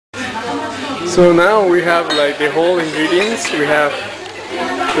So now we have like the whole ingredients. We have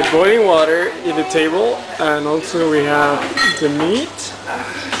the boiling water in the table, and also we have the meat,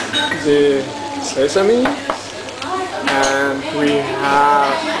 the sesame, and we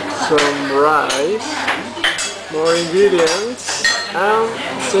have some rice, more ingredients, and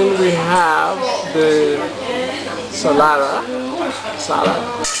then we have the salad.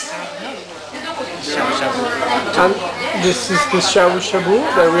 And this is the shabu-shabu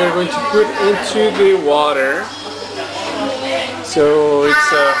that we are going to put into the water. So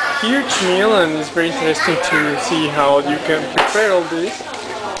it's a huge meal, and it's very interesting to see how you can prepare all this.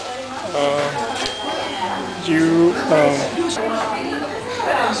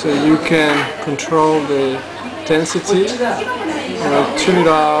 So you can control the intensity, tune it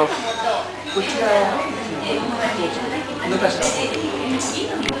off.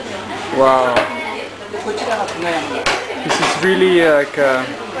 Wow, this is really like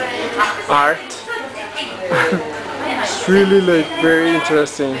art. It's really like very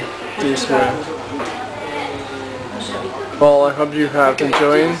interesting this way. Well, I hope you have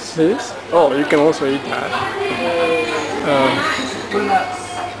enjoyed this. Oh, you can also eat that.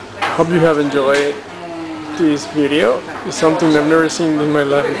 Hope you have enjoyed this video. It's something I've never seen in my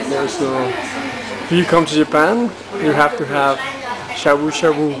life before. So if you come to Japan, you have to have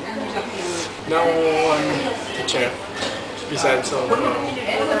shabu-shabu. Now I'm the chef, besides of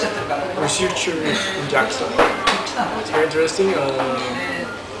researcher in Jackson. It's very interesting.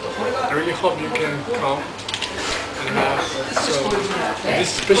 I really hope you can come and have this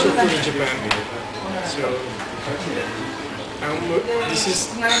special food in Japan. So this is,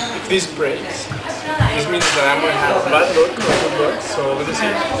 if this breaks, this means that I'm going to have bad luck or good luck. So let us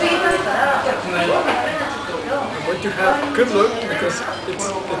see. I'm going to have good luck because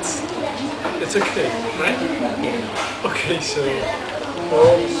it's okay, right? Okay, so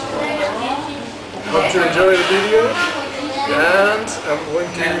hope you enjoy the video, and I'm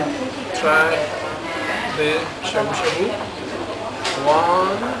going to try the shabu-shabu.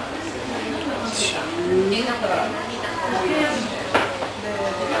 1, 2,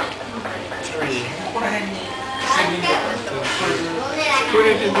 3. Put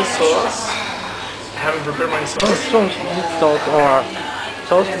it in the sauce. I haven't prepared my sauce. Sauce or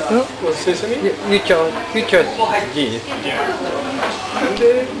sauce? Well, sesame? You chose this. Yeah. And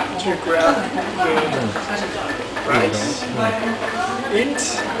then you grab the rice, eat,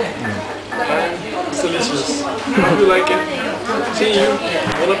 and it's delicious. Hope you like it. See you.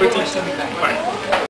 Bon appetit. Bye.